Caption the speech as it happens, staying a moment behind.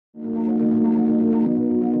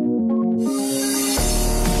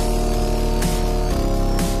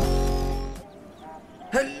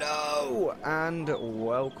and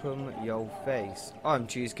welcome your face. I'm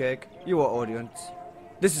Cheesecake, you are audience.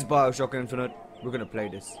 This is Bioshock Infinite. We're gonna play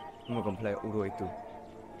this, and we're gonna play it all the way through.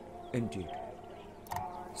 Indeed.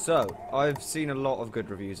 So, I've seen a lot of good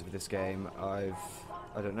reviews of this game. I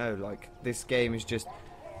don't know, like, this game is just,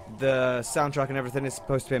 the soundtrack and everything is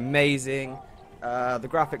supposed to be amazing. The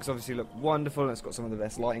graphics obviously look wonderful, and it's got some of the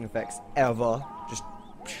best lighting effects ever. Just,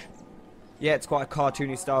 yeah, it's quite a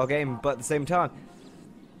cartoony style game, but at the same time,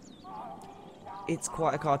 it's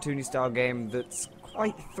quite a cartoony style game that's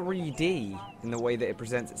quite 3D in the way that it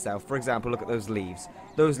presents itself. For example, look at those leaves.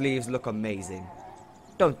 Those leaves look amazing,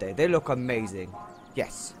 don't they? They look amazing.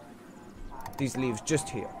 Yes. These leaves just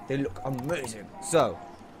here, they look amazing. So,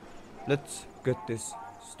 let's get this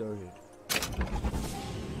started.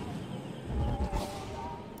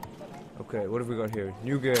 Okay, what have we got here?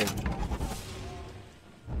 New game.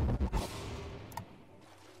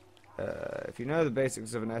 If you know the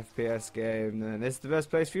basics of an FPS game, then this is the best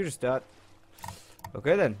place for you to start.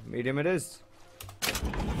 Okay then, medium it is.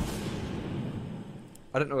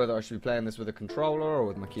 I don't know whether I should be playing this with a controller or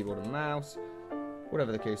with my keyboard and mouse.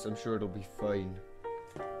 Whatever the case, I'm sure it'll be fine.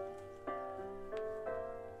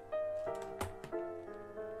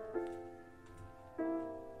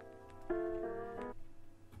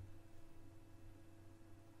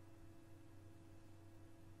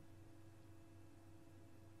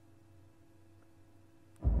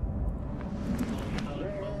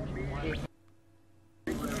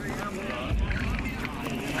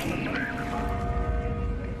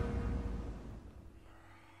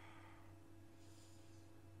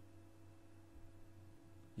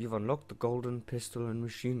 You've unlocked the golden pistol and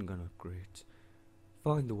machine gun upgrades.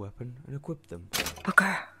 Find the weapon and equip them.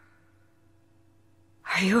 Booker,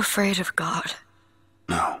 are you afraid of God?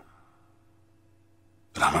 No.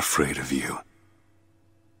 But I'm afraid of you.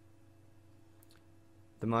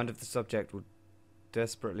 The mind of the subject will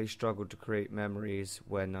desperately struggle to create memories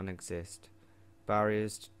where none exist.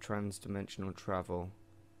 Barriers to trans-dimensional travel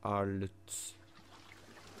are LUTs.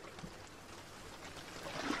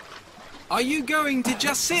 Are you going to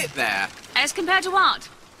just sit there? As compared to what?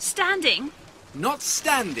 Standing? Not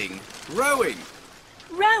standing, rowing.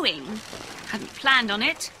 Rowing? Hadn't planned on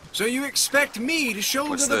it. So you expect me to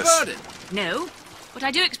shoulder What's the this? burden? No, but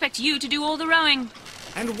I do expect you to do all the rowing.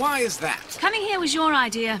 And why is that? Coming here was your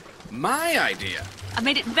idea. My idea. I've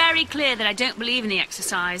made it very clear that I don't believe in the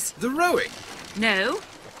exercise. The rowing. No?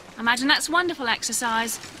 Imagine that's wonderful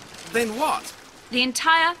exercise. Then what? The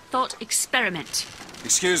entire thought experiment.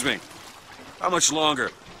 Excuse me. How much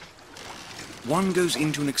longer? One goes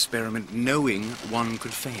into an experiment knowing one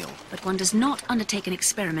could fail. But one does not undertake an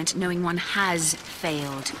experiment knowing one has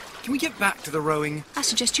failed. Can we get back to the rowing? I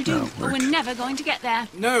suggest you do, No, but we're never going to get there.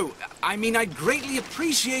 No, I mean I'd greatly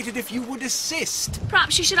appreciate it if you would assist.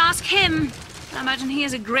 Perhaps you should ask him. I imagine he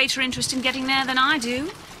has a greater interest in getting there than I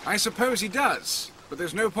do. I suppose he does, but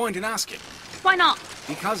there's no point in asking. Why not?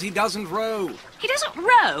 Because he doesn't row. He doesn't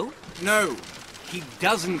row. No, he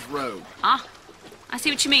doesn't row. Ah, I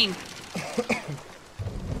see what you mean.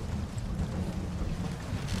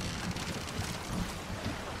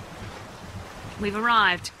 We've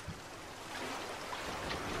arrived.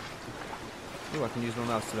 Oh, I can use my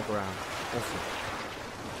mouse to look around. Awesome.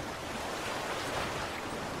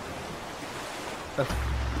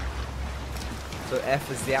 So F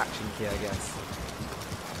is the action key, I guess.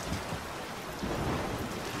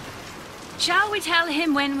 Shall we tell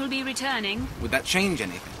him when we'll be returning? Would that change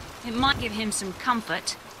anything? It might give him some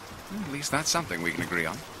comfort. Well, at least that's something we can agree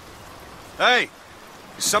on. Hey!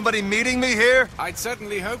 Is somebody meeting me here? I'd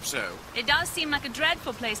certainly hope so. It does seem like a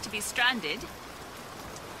dreadful place to be stranded.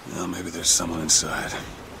 Well, maybe there's someone inside.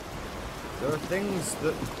 There are things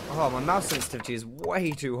that... Oh, my mouse sensitivity is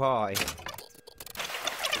way too high.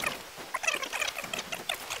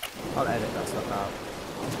 I'll edit that stuff out.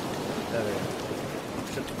 There we go.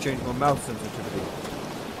 Just have to change my mouse sensitivity.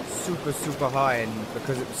 Super, super high, and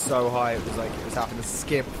because it was so high, it was like it was having to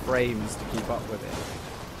skip frames to keep up with it.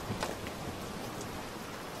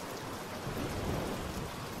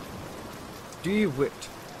 Do you wit?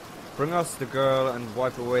 Bring us the girl and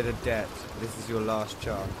wipe away the debt. This is your last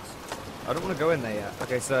chance. I don't want to go in there yet.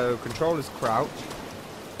 Okay, so control is crouch.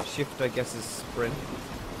 Shift, I guess, is sprint.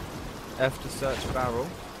 F to search barrel.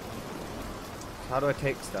 How do I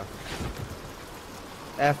take stuff?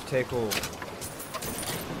 F, take all.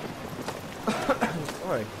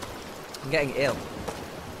 Sorry. I'm getting ill.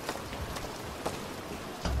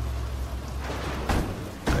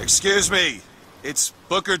 Excuse me. It's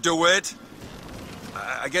Booker DeWitt.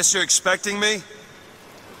 I guess you're expecting me?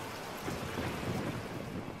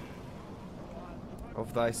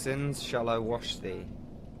 Of thy sins shall I wash thee.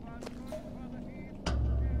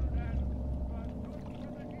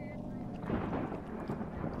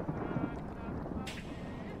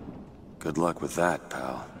 Good luck with that,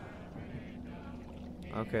 pal.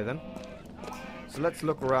 Okay then. So let's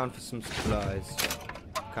look around for some supplies.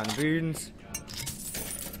 Can of beans.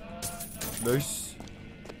 Nice.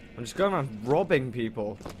 I'm just going around robbing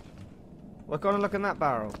people. Look on and look in that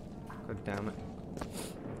barrel. God damn it.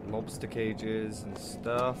 Lobster cages and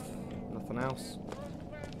stuff. Nothing else.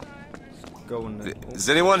 Let's go and... Is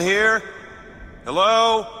anyone here?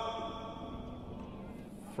 Hello?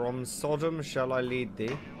 From Sodom shall I lead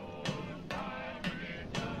thee?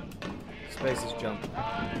 Spaces jump.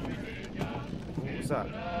 What was that?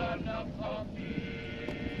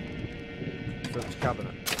 Search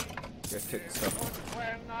cabinet. Get tick stuff.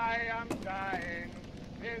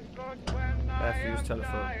 Air fuse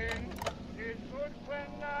telephone.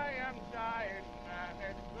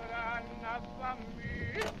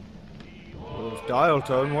 Well, it was dial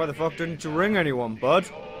tone. Why the fuck didn't you ring anyone, bud?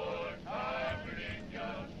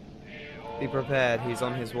 Be prepared. He's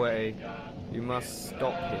on his way. You must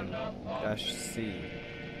stop him. Dash C.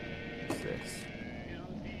 What's this?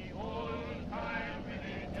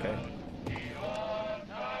 Okay.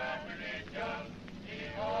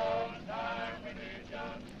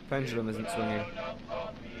 Pendulum isn't swinging.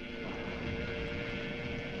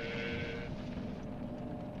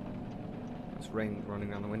 That's rain running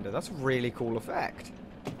down the window. That's a really cool effect.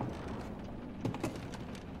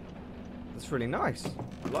 That's really nice.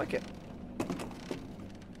 I like it.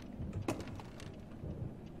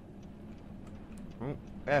 Oh,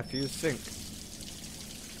 air fuse sync.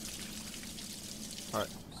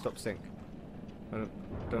 Alright, stop sync. I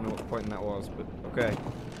don't know what point that was, but okay.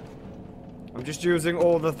 I'm just using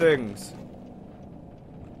all the things.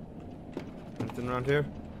 Anything around here?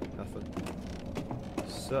 Nothing.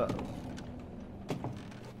 So.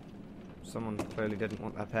 Someone clearly didn't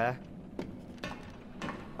want their pair.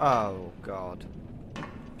 Oh, God.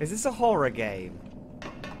 Is this a horror game?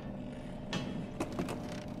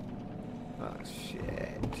 Oh,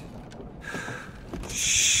 shit.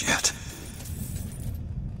 Shit.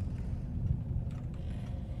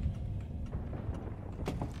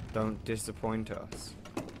 Don't disappoint us.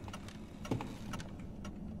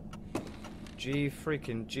 G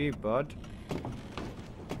freaking G, bud.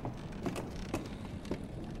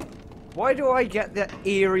 Why do I get that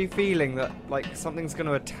eerie feeling that, like, something's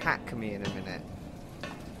gonna attack me in a minute?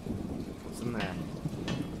 What's in there?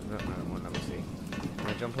 I don't know, let me see. Can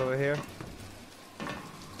I jump over here?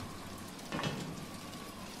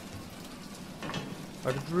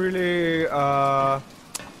 I could really,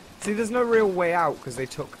 see, there's no real way out because they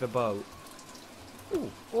took the boat.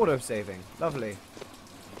 Ooh, auto-saving. Lovely.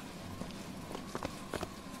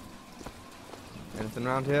 Anything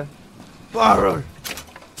around here? Barrel!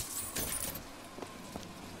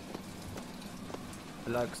 I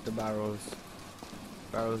likes the barrels.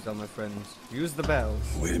 Barrels are my friends. Use the bells.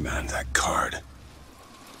 Wait a minute, that card.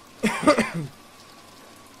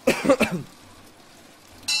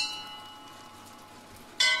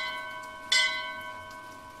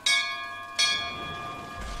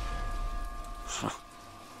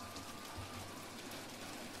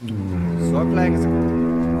 So I'm playing as a...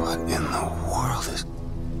 What in the world is...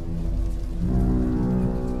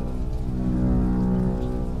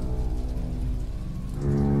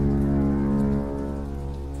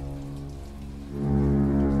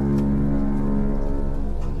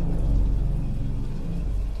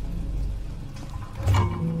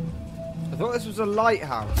 I thought this was a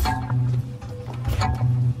lighthouse.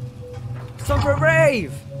 Some for a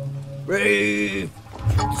rave! Rave!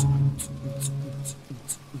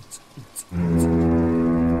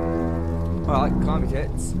 Alright, calm your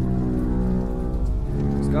tits.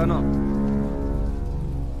 What's going on?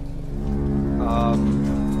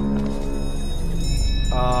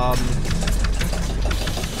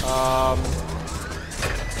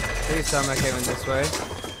 Please tell me I came in this way.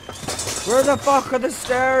 Where the fuck are the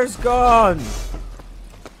stairs gone?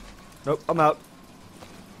 Nope, I'm out.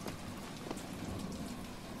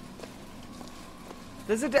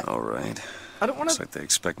 There's a All right. I don't want Looks to... like they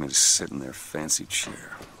expect me to sit in their fancy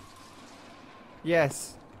chair.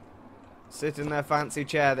 Yes. Sit in their fancy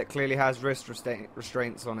chair that clearly has wrist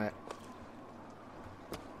restraints on it.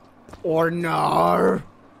 Or no.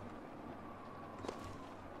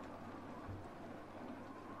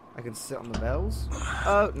 I can sit on the bells?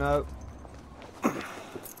 Oh, no.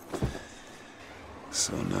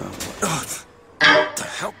 So now... what the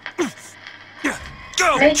hell?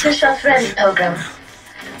 Go! Make yourself ready, Pilgrim.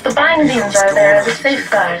 The bindings are there as a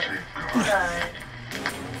safeguard.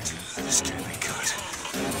 This can't be good.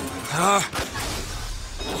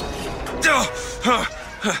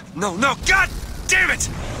 No, no, God damn it!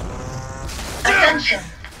 Attention.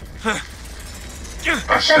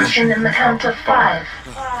 Ascension in the count of 5.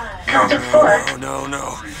 Count of 4. Oh,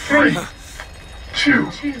 no. 3, 2,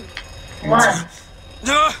 1.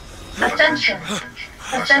 No! Ascension.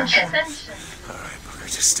 Ascension. Alright, Booker,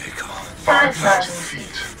 just stay calm. 5,000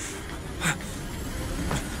 feet.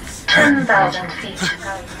 10,000 feet.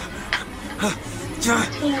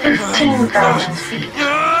 15,000 feet.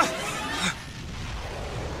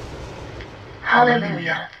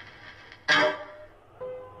 Hallelujah.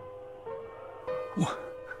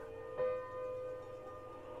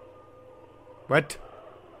 What?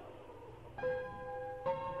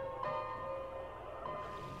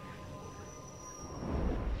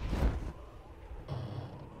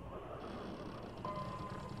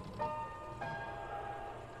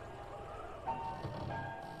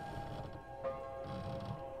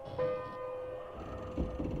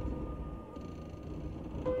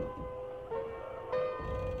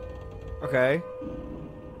 Okay.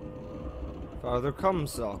 Father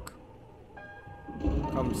Comstock.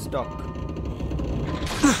 Comstock.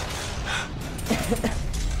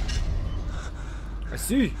 I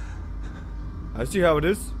see. I see how it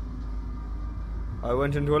is. I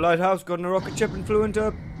went into a lighthouse, got in a rocket ship, and flew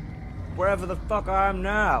into wherever the fuck I am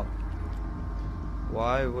now.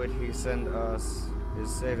 Why would he send us,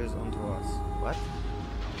 his saviors, onto us? What?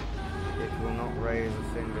 It will not raise a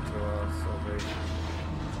finger to our salvation.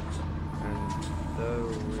 And though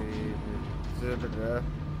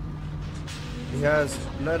he has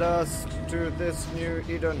led us to this new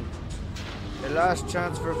Eden, a last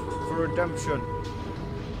chance for redemption.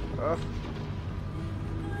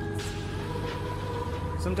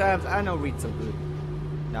 Sometimes I don't read so good.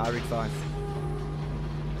 No, I read fine.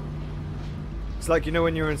 It's like, you know,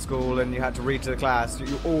 when you were in school and you had to read to the class,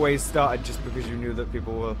 you always started just because you knew that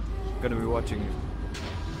people were going to be watching you.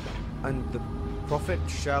 And the prophet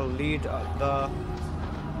shall lead the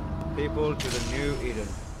people to the new Eden.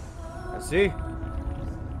 I see.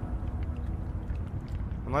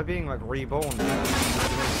 Am I being, like, reborn now? Am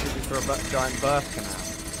I shoot me for a giant birth canal?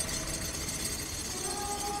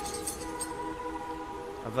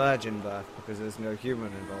 A virgin birth, because there's no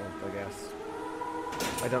human involved, I guess.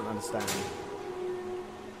 I don't understand.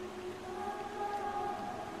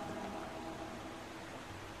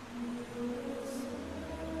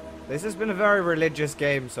 This has been a very religious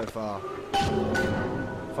game so far.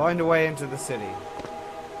 Find a way into the city.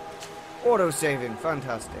 Auto-saving,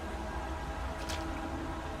 fantastic.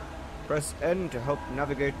 Press N to help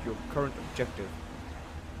navigate your current objective.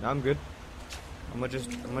 No, I'm good. I'm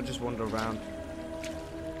gonna just wander around.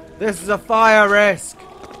 This is a fire risk!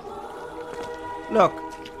 Look,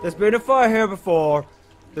 there's been a fire here before.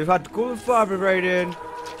 They've had to call the fire brigade in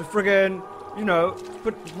to friggin', you know,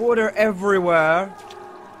 put water everywhere.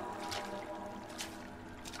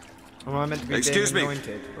 Am I meant to be Excuse me,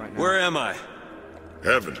 anointed right now? where am I?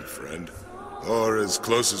 Heaven, friend. Or as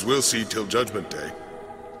close as we'll see till Judgment Day.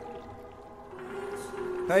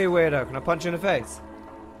 Hey, weirdo, can I punch you in the face?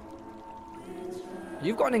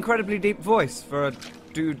 You've got an incredibly deep voice for a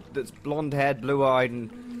dude that's blonde-haired, blue-eyed,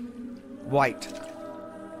 and white.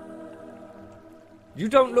 You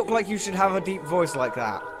don't look like you should have a deep voice like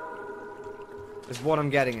that. Is what I'm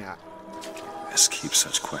getting at. Best keep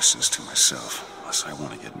such questions to myself, unless I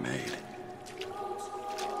want to get made.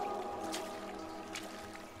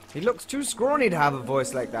 He looks too scrawny to have a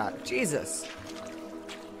voice like that. Jesus.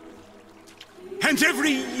 And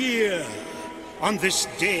every year, on this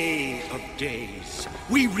day of days,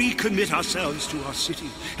 we recommit ourselves to our city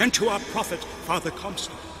and to our prophet, Father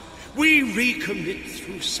Comstock. We recommit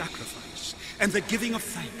through sacrifice and the giving of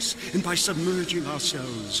thanks, and by submerging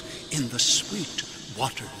ourselves in the sweet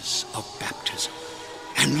waters of baptism.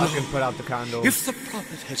 And I can put out the candle. if the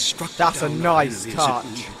prophet had struck That's down a nice our touch.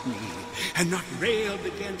 enemies at need and not railed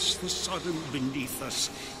against the Sodom beneath us,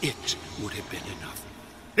 it would have been enough.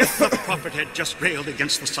 If the prophet had just railed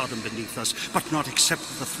against the Sodom beneath us, but not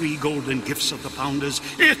accepted the 3 golden gifts of the pounders,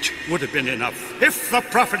 it would have been enough. If the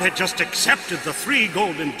prophet had just accepted the 3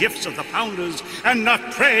 golden gifts of the pounders and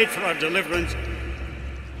not prayed for our deliverance.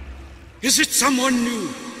 Is it someone new?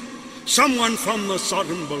 Someone from the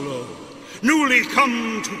Sodom below, newly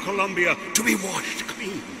come to Columbia to be washed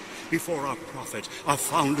clean before our prophet, our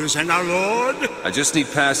founders, and our Lord? I just need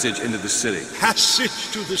passage into the city.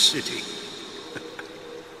 Passage to the city.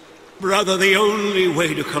 Brother, the only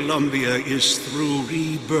way to Columbia is through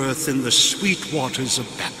rebirth in the sweet waters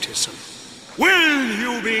of baptism. Will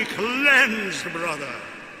you be cleansed, brother?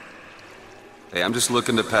 Hey, I'm just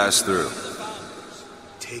looking to pass through.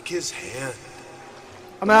 Take his hand.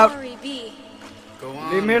 I'm out. Glory be. Go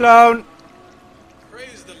on. Leave me alone.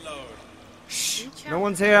 Praise the Lord. No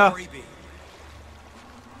one's here.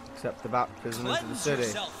 accept the baptism into the city.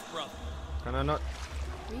 Yourself, brother. Can I not?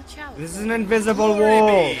 Reach out. This is an invisible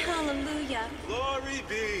wall. Hallelujah. Glory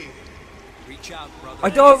be. Reach out, brother.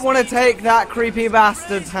 I don't want to take that creepy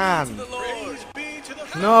bastard's hand. Praise be to the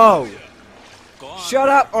No. Go on. Shut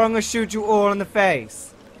up or I'm going to shoot you all in the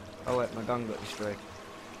face. Oh wait, my gun got destroyed.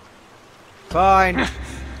 Fine.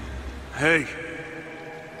 Hey.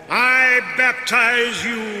 I baptize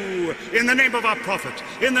you in the name of our prophet,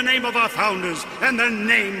 in the name of our founders, and the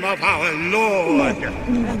name of our Lord.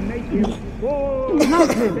 And make him born in the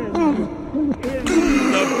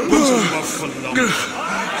bosom of Columbia.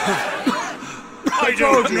 I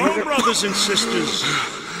don't know, brothers and sisters,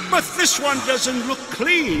 but this one doesn't look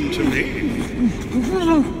clean to me.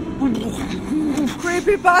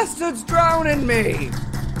 Creepy bastards drowning me.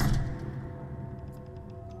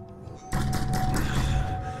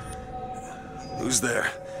 Who's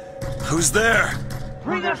there? Who's there?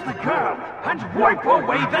 Bring us the girl and wipe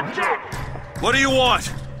away the debt! What do you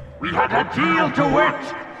want? We had a deal to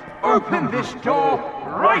it! Open this door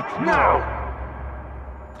right now!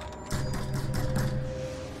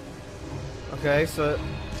 Okay, so...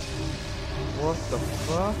 What the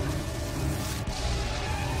fuck?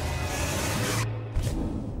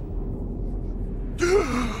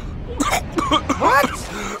 What?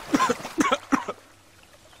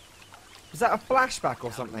 Is that a flashback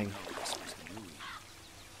or something?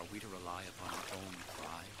 Are we to rely upon our own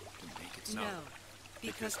pride to make it so? No,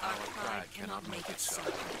 because our pride cannot make it so.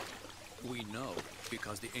 We know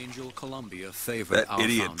because the angel Columbia favored That our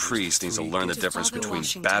idiot founders priest needs to learn the To difference Father between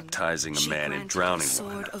Washington, baptizing a she man and granted drowning a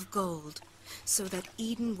sword one. of gold, so that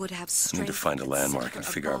Eden would have I strength. need to find a and landmark set and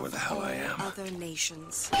her figure out where above the hell I all am. Other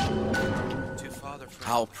nations.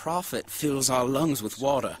 Our prophet fills our lungs with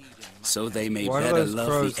water, so they may Why do better those love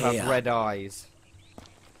crows the have air. red eyes?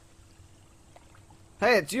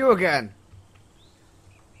 Hey, it's you again!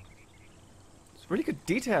 It's really good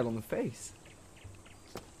detail on the face.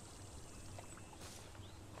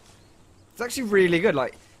 It's actually really good,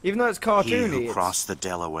 like, even though it's He cartoony, who it's... crossed the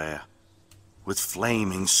Delaware, with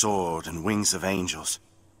flaming sword and wings of angels.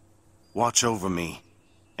 Watch over me,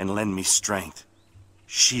 and lend me strength.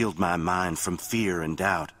 Shield my mind from fear and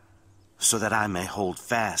doubt, so that I may hold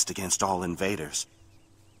fast against all invaders.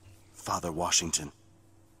 Father Washington,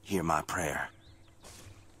 hear my prayer.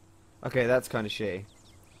 Okay, that's kind of shitty.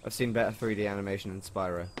 I've seen better 3D animation in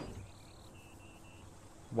Spyro.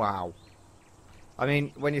 Wow. I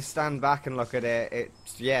mean, when you stand back and look at it, it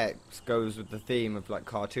goes with the theme of, like,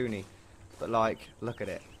 cartoony. But, like, look at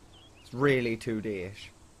it. It's really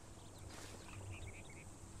 2D-ish.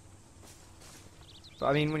 But,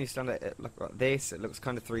 I mean, when you stand at it, look like this, it looks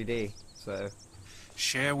kind of 3D, so...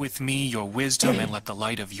 Share with me your wisdom and let the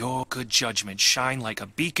light of your good judgment shine like a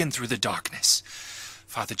beacon through the darkness.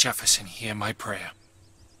 Father Jefferson, hear my prayer.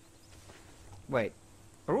 Wait.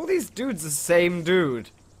 Are all these dudes the same dude?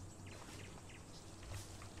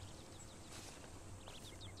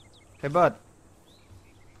 Hey, bud.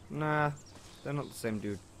 Nah, they're not the same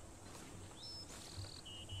dude.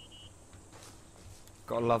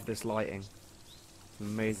 Gotta love this lighting. It's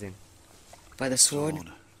amazing. By the sword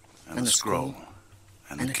and the scroll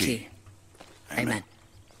and the key. Amen.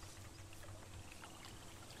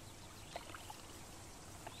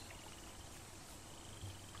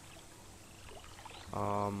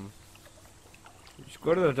 You should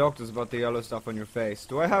go to the doctors about the yellow stuff on your face.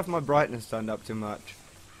 Do I have my brightness turned up too much?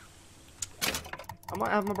 I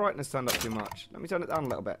might have my brightness turned up too much. Let me turn it down a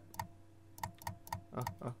little bit.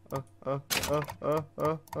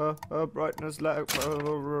 Brightness, let it...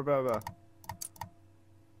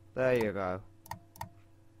 There you go.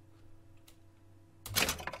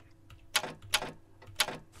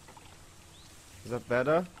 Is that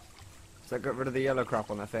better? Does that get rid of the yellow crap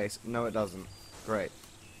on their face? No, it doesn't. Great.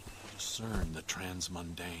 Discern the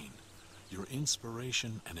transmundane. Your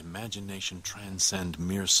inspiration and imagination transcend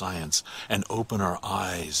mere science and open our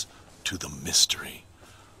eyes to the mystery.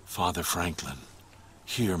 Father Franklin,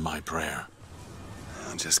 hear my prayer.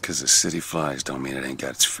 Just 'cause the city flies don't mean it ain't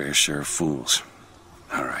got its fair share of fools.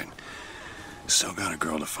 Alright. Still got a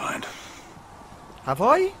girl to find. Have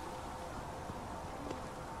I?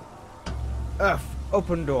 F.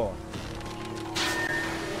 Open door.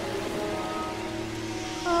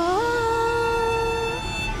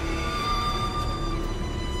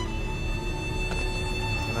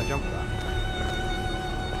 Can I jump that?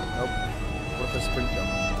 Nope. What if I sprint jump?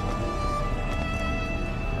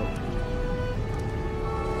 Nope.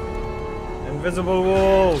 Invisible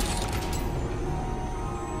walls!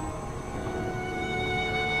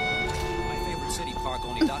 My favorite city park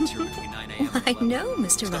only restaurants here between 9 a.m. and I 11. know, Mr.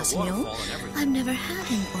 It's got a Rossignol. waterfall and everything. I've never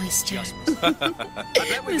had an oyster. I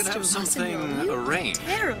bet we can Mr. have something Rossignol, you are arranged.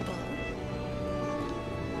 terrible.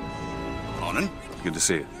 Morning. Good to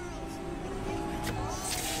see you.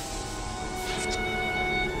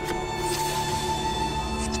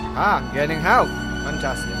 Ah, getting help.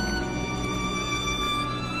 Fantastic.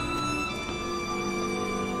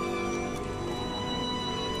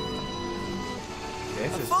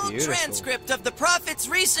 This A is full beautiful. transcript of the Prophet's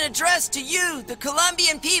recent address to you, the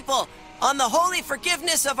Colombian people, on the holy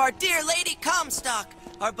forgiveness of our dear Lady Comstock,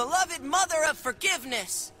 our beloved Mother of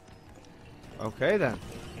Forgiveness. Okay then.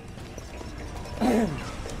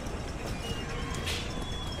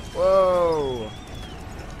 Whoa!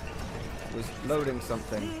 Was loading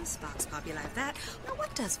something. Yes, Vox Populi that. Now,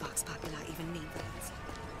 what does Vox Populi even mean?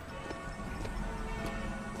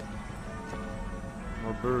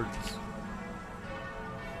 More birds.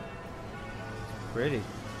 Pretty.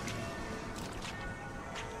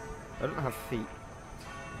 I don't have feet.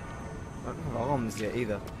 I don't have arms yet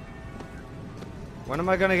either. When am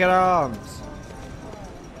I gonna get arms?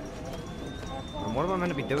 And what am I meant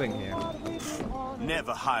to be doing here?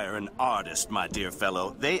 Never hire an artist, my dear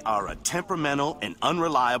fellow. They are a temperamental and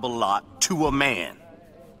unreliable lot to a man.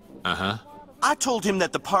 Uh-huh. I told him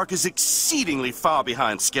that the park is exceedingly far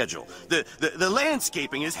behind schedule. The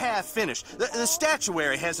landscaping is half finished. The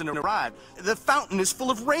statuary hasn't arrived. The fountain is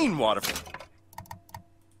full of rainwater.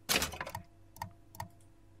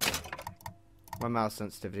 My mouse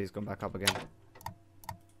sensitivity's gone back up again.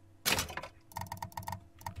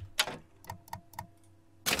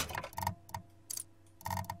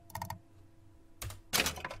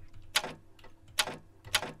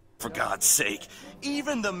 For God's sake,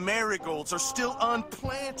 even the marigolds are still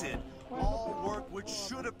unplanted. All work which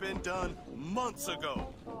should have been done months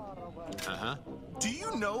ago. Uh-huh. Do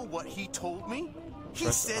you know what he told me? He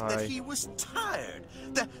Press said I. that he was tired,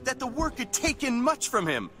 that the work had taken much from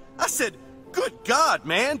him. I said, good God,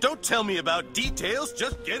 man, don't tell me about details,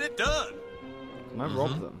 just get it done. Can I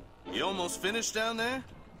rob them? You almost finished down there?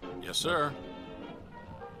 Yes, sir.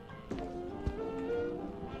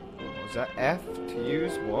 Was that F to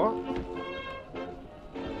use what?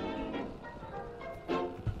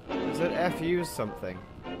 Was that F use something?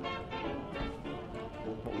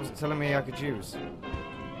 What was it telling me I could use?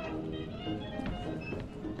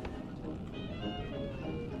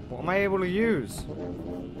 What am I able to use?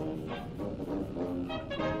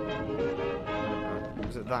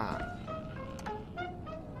 Was it that?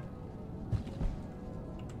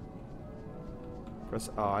 Press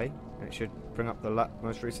I, and it should bring up the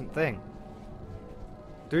most recent thing.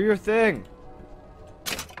 Do your thing!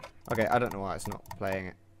 Okay, I don't know why it's not playing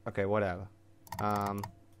it. Okay, whatever.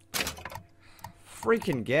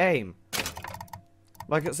 Freaking game!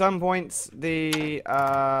 Like, at some points, the,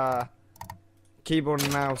 keyboard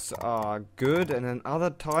and mouse are good, and then other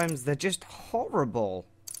times, they're just horrible.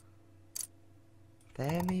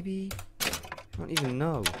 There, maybe? I don't even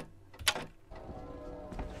know.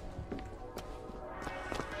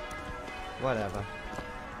 Whatever.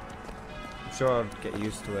 I'm sure I'll get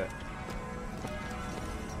used to it.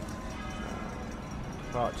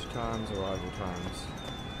 Departure times, arrival times.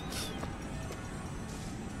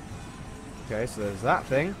 Okay, so there's that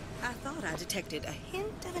thing. I thought I detected a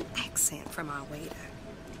hint of an accent from our waiter.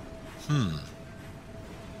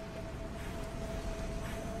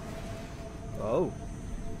 Oh.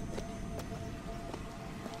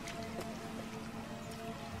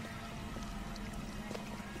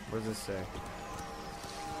 What does this say?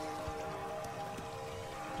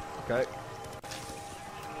 Okay.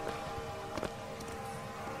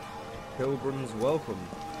 Pilgrims welcome.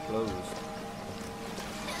 Closed.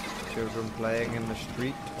 Children playing in the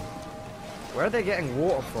street. Where are they getting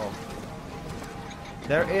water from?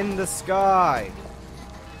 They're in the sky.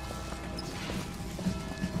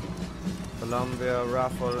 Columbia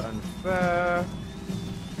raffle and fair.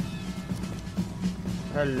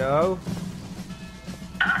 Hello.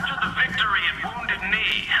 After the victory at Wounded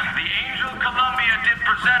Knee, the Angel Columbia did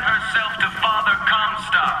present herself to Father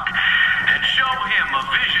Comstock and show him a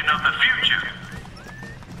vision of the future.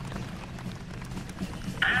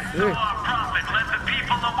 And so our prophet led the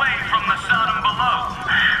people away from the Sodom below,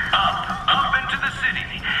 up into the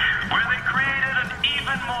city, where they created an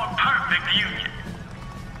even more perfect union.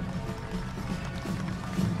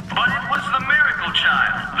 But it was the miracle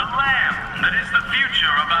child, the lamb, that is the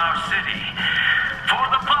future of our city. For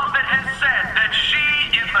the prophet has said that she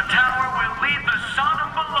in the tower will lead the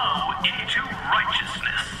Sodom below into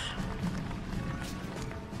righteousness.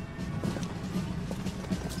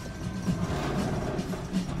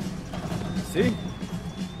 See?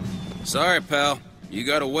 Sorry, pal. You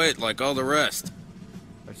gotta wait like all the rest.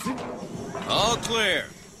 All clear.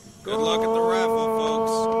 Good luck at the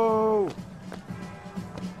raffle, folks.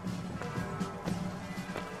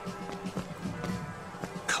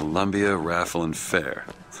 Columbia Raffle and Fair.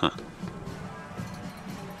 Huh.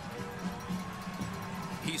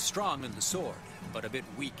 He's strong in the sword, but a bit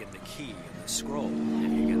weak in the key and the scroll.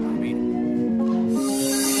 If you get